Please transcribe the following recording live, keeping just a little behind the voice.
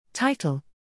Title: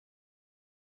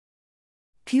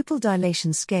 Pupil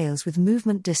dilation scales with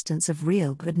movement distance of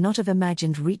real but not of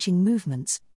imagined reaching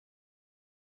movements.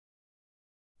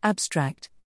 Abstract: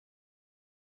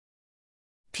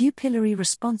 Pupillary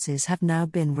responses have now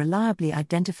been reliably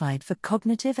identified for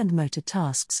cognitive and motor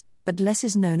tasks, but less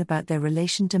is known about their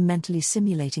relation to mentally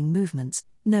simulating movements,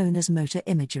 known as motor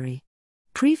imagery.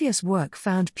 Previous work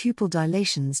found pupil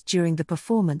dilations during the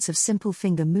performance of simple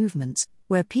finger movements,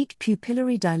 where peak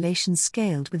pupillary dilation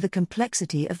scaled with the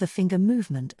complexity of the finger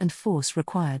movement and force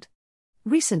required.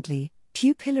 Recently,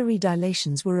 pupillary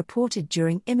dilations were reported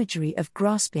during imagery of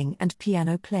grasping and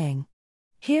piano playing.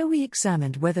 Here we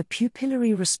examined whether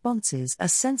pupillary responses are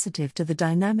sensitive to the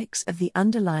dynamics of the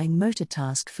underlying motor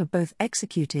task for both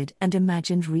executed and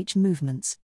imagined reach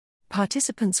movements.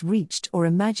 Participants reached or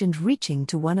imagined reaching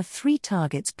to one of 3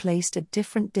 targets placed at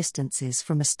different distances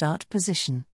from a start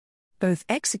position. Both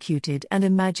executed and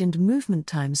imagined movement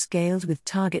time scaled with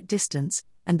target distance,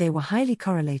 and they were highly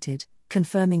correlated,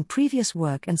 confirming previous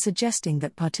work and suggesting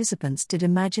that participants did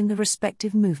imagine the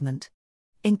respective movement.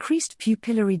 Increased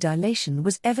pupillary dilation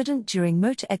was evident during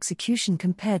motor execution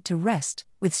compared to rest,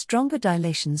 with stronger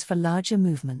dilations for larger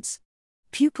movements.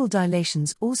 Pupil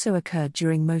dilations also occurred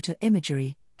during motor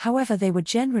imagery, however they were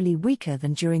generally weaker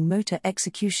than during motor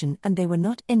execution and they were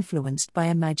not influenced by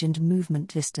imagined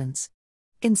movement distance.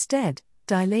 Instead,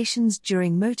 dilations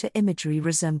during motor imagery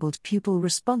resembled pupil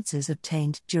responses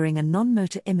obtained during a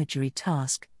non-motor imagery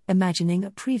task, imagining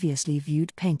a previously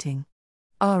viewed painting.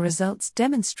 Our results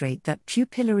demonstrate that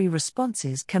pupillary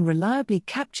responses can reliably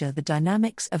capture the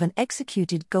dynamics of an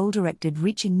executed goal-directed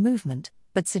reaching movement,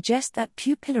 but suggest that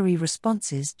pupillary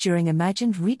responses during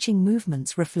imagined reaching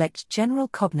movements reflect general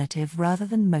cognitive rather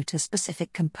than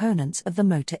motor-specific components of the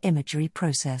motor imagery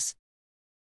process.